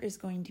pitcher is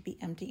going to be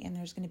empty and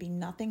there's going to be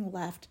nothing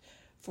left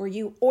for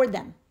you or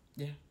them.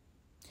 Yeah.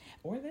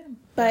 Or them.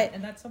 But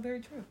and that's so very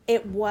true.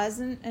 It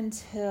wasn't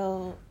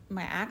until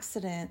my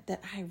accident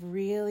that I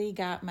really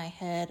got my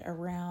head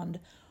around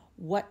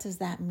what does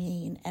that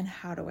mean and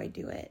how do I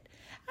do it?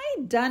 I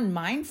had done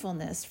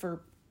mindfulness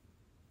for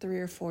 3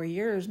 or 4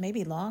 years,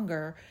 maybe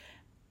longer,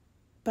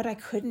 but I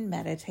couldn't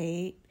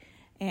meditate.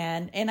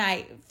 And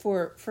I,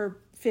 for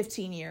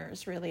 15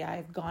 years, really,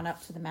 I've gone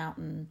up to the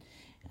mountain,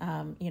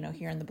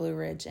 here in the Blue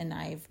Ridge, and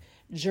I've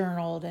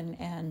journaled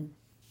and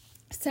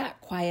sat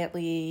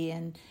quietly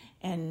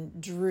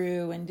and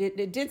drew and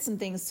did some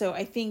things. So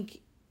I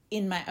think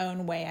in my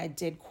own way, I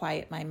did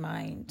quiet my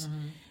mind.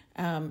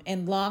 Mm-hmm.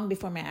 And long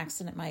before my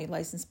accident, my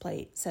license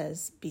plate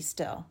says, "Be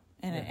still."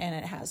 And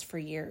it has for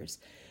years.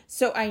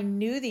 So I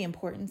knew the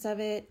importance of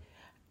it.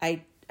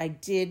 I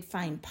did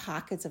find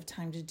pockets of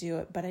time to do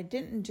it, but I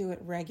didn't do it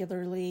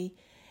regularly.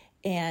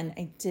 And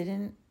I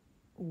didn't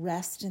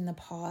rest in the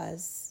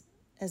pause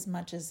as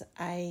much as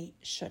I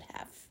should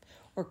have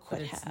or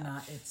could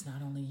have. It's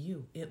not only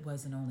you. It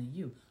wasn't only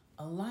you.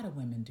 A lot of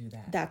women do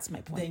that. That's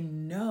my point. They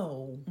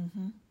know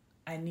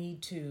I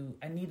need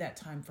that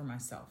time for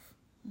myself.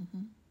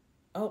 Mm-hmm.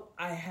 Oh,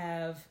 I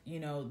have,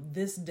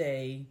 this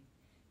day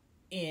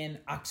in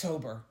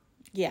October.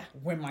 Yeah.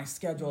 When my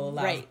schedule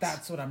allows, right.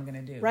 That's what I'm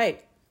going to do.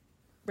 Right.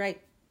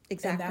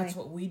 Exactly. And that's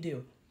what we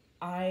do.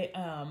 I,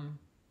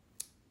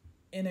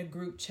 in a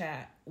group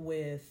chat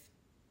with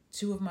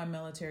 2 of my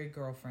military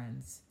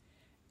girlfriends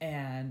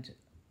and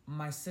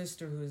my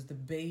sister, who is the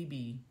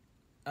baby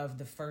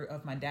of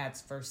my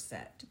dad's first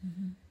set.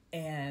 Mm-hmm.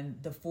 And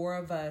the 4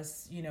 of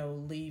us,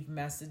 leave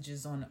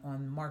messages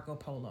on Marco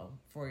Polo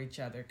for each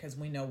other because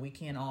we know we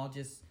can't all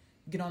just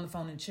get on the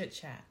phone and chit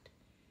chat.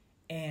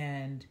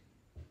 And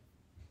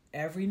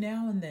every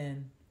now and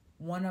then,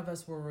 one of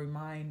us will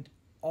remind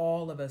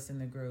all of us in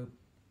the group,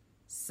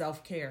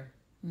 self-care.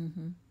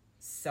 Mm-hmm.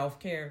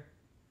 Self-care.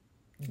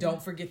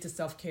 Don't forget to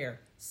self-care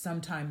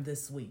sometime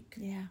this week.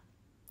 Yeah.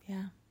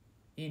 Yeah.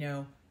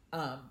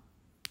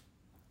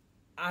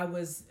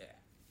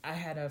 I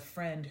had a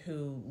friend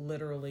who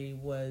literally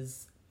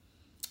was,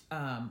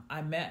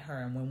 I met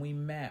her, and when we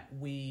met,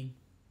 we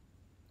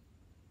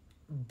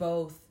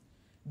both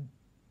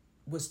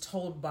was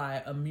told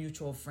by a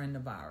mutual friend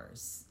of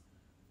ours,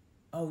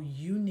 "Oh,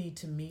 you need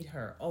to meet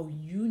her. Oh,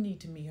 you need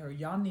to meet her.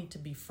 Y'all need to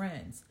be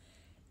friends."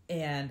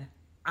 And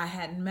I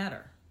hadn't met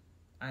her.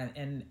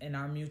 And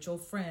our mutual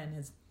friend,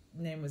 his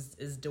name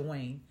is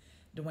Dwayne.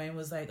 Dwayne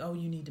was like, "Oh,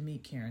 you need to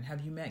meet Karen.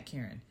 Have you met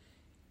Karen?"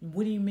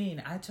 "What do you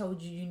mean? I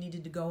told you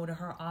needed to go to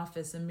her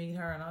office and meet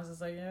her." And I was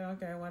just like, "Yeah,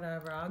 okay,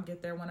 whatever. I'll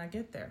get there when I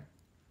get there."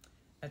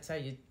 I tell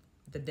you,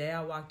 the day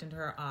I walked into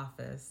her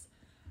office,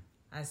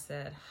 I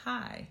said,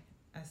 "Hi."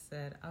 I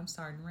said, "I'm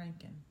Sergeant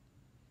Rankin.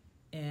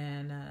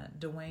 And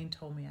Dwayne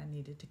told me I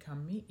needed to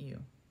come meet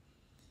you."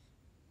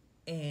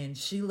 And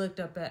she looked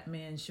up at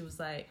me and she was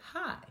like,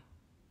 "Hi."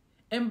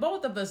 And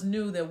both of us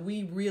knew that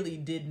we really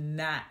did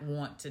not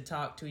want to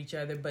talk to each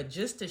other, but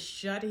just to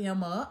shut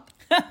him up,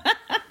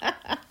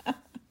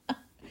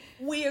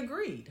 we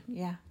agreed.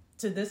 Yeah.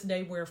 To this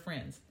day, we're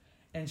friends.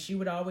 And she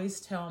would always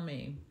tell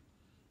me,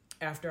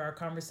 after our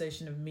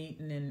conversation of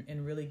meeting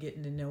and really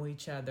getting to know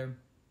each other,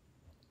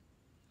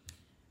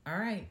 "All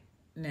right,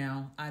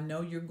 now I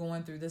know you're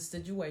going through this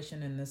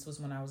situation," and this was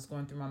when I was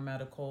going through my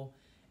medical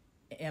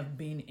and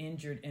being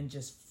injured and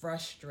just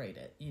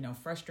frustrated,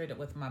 frustrated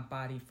with my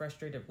body,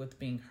 frustrated with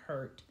being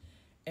hurt,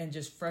 and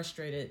just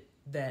frustrated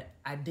that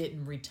I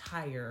didn't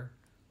retire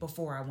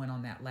before I went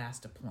on that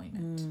last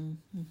appointment.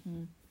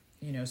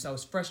 Mm-hmm. So I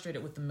was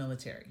frustrated with the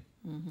military.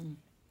 Mm-hmm.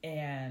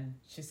 And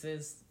she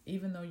says,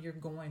 even though you're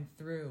going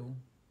through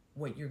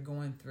what you're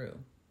going through,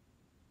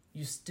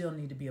 you still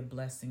need to be a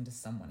blessing to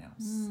someone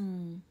else.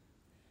 Mm.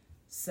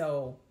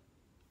 So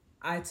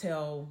I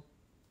tell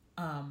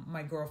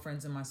my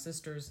girlfriends and my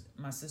sister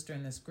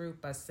in this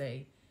group, I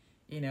say,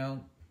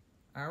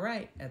 all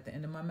right, at the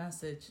end of my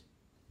message,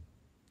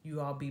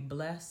 you all be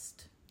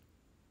blessed,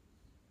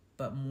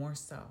 but more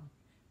so,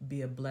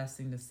 be a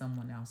blessing to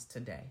someone else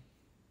today.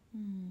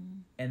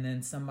 Mm. And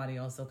then somebody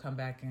else will come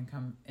back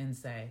and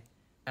say,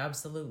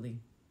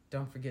 absolutely,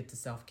 don't forget to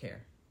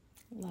self-care.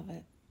 Love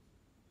it.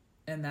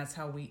 And that's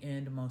how we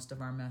end most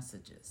of our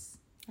messages.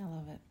 I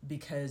love it.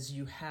 Because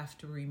you have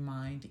to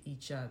remind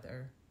each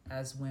other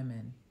as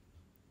women,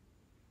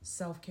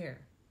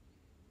 self-care.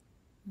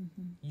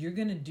 Mm-hmm. You're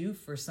going to do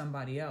for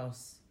somebody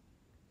else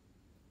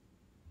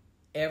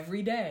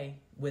every day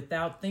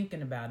without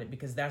thinking about it,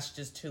 because that's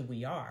just who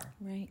we are.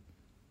 Right.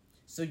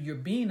 So you're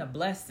being a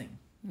blessing.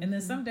 Mm-hmm. And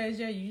then some days,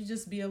 you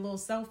just be a little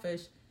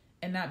selfish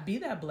and not be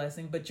that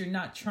blessing, but you're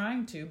not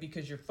trying to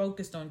because you're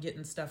focused on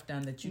getting stuff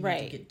done that you need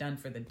to get done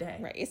for the day.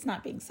 Right. It's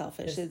not being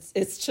selfish.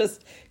 It's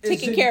just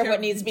taking care of what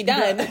needs to be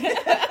done.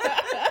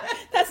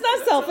 That's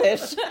not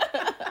selfish.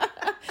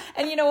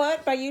 And you know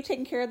what? By you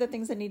taking care of the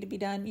things that need to be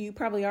done, you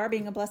probably are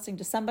being a blessing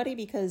to somebody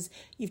because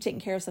you've taken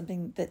care of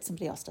something that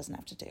somebody else doesn't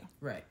have to do.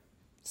 Right.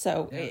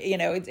 So,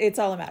 it's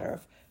all a matter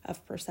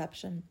of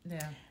perception.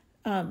 Yeah.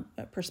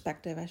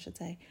 perspective, I should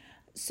say.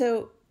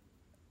 So,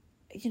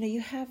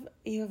 you have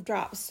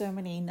dropped so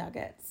many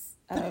nuggets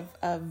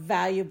of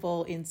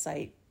valuable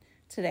insight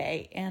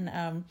today,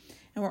 and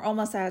we're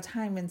almost out of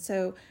time. And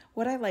so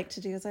what I like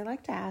to do is I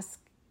like to ask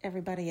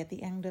everybody at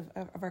the end of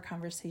our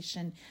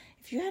conversation,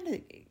 if you had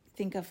to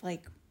think of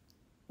like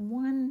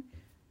one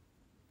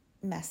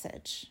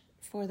message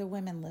for the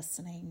women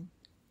listening,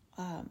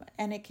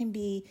 and it can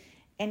be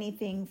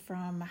anything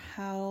from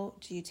how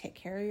do you take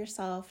care of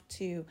yourself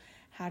to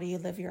how do you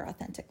live your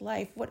authentic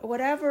life,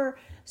 whatever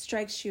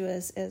strikes you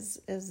as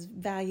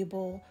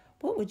valuable,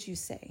 what would you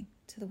say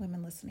to the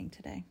women listening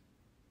today?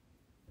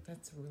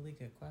 That's a really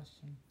good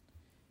question,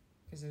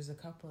 because there's a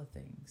couple of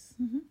things.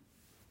 Mm-hmm.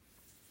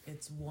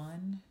 It's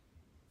one,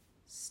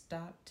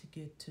 stop to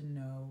get to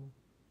know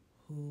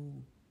who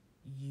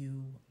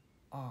you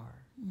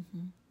are.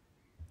 Mm-hmm.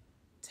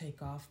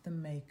 Take off the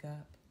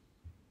makeup,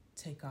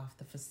 take off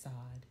the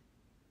facade,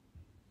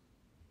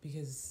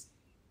 because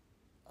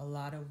a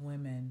lot of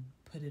women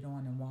put it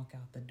on and walk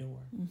out the door.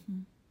 Mm-hmm.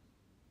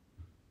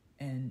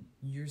 And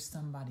you're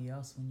somebody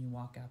else when you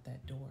walk out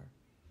that door.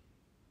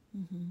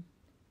 Mm-hmm.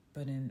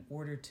 But in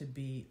order to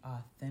be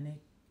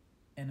authentic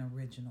and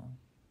original,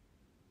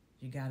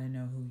 you got to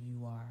know who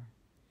you are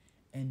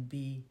and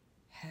be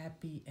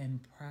happy and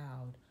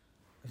proud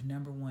of,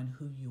 number one,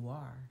 who you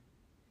are,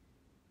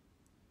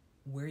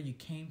 where you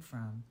came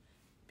from,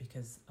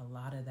 because a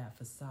lot of that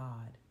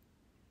facade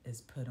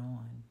is put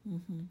on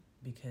Mm-hmm.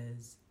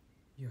 because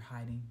you're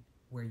hiding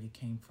where you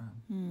came from.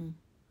 Mm.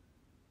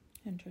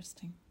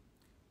 Interesting.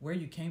 Where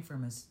you came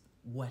from is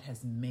what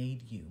has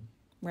made you.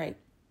 Right.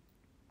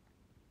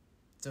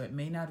 So it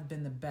may not have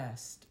been the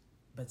best,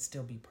 but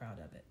still be proud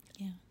of it.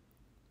 Yeah.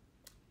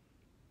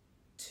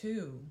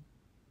 2,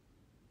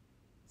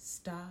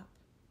 stop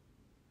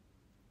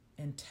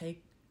and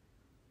take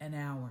an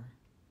hour,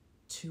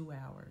 2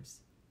 hours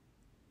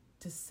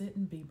to sit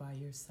and be by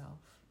yourself,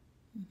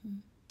 Mm-hmm.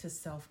 to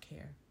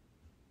self-care.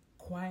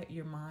 Quiet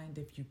your mind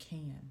if you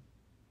can.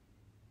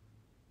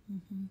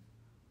 Mm-hmm.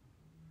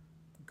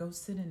 Go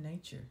sit in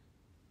nature.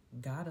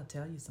 God will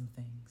tell you some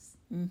things.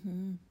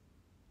 Mm-hmm.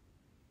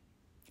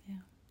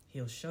 Yeah.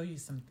 He'll show you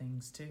some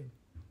things too.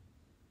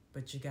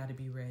 But you got to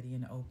be ready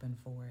and open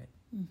for it.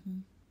 Mm-hmm.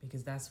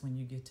 Because that's when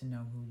you get to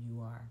know who you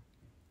are,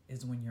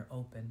 is when you're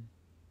open.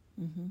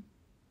 Mm-hmm.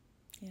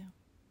 Yeah.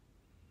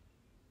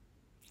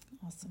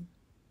 Awesome.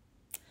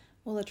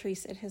 Well,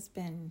 Latrice, it has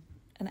been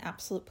an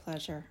absolute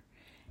pleasure.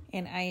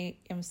 And I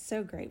am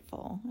so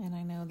grateful, and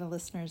I know the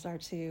listeners are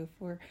too,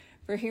 for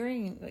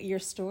hearing your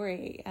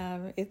story.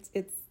 It's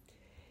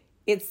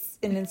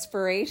an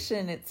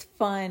inspiration. It's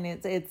fun.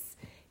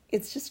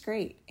 It's just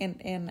great.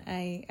 And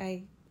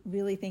I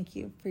really thank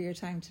you for your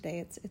time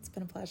today. It's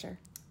been a pleasure.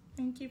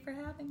 Thank you for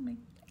having me.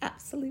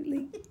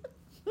 Absolutely.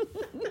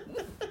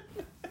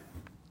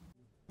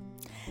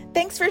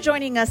 Thanks for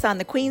joining us on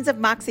the Queens of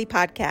Moxie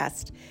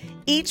podcast.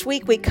 Each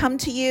week we come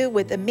to you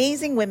with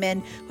amazing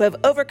women who have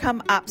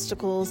overcome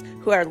obstacles,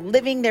 who are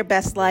living their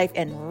best life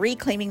and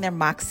reclaiming their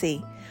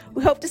moxie.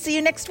 We hope to see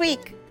you next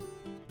week.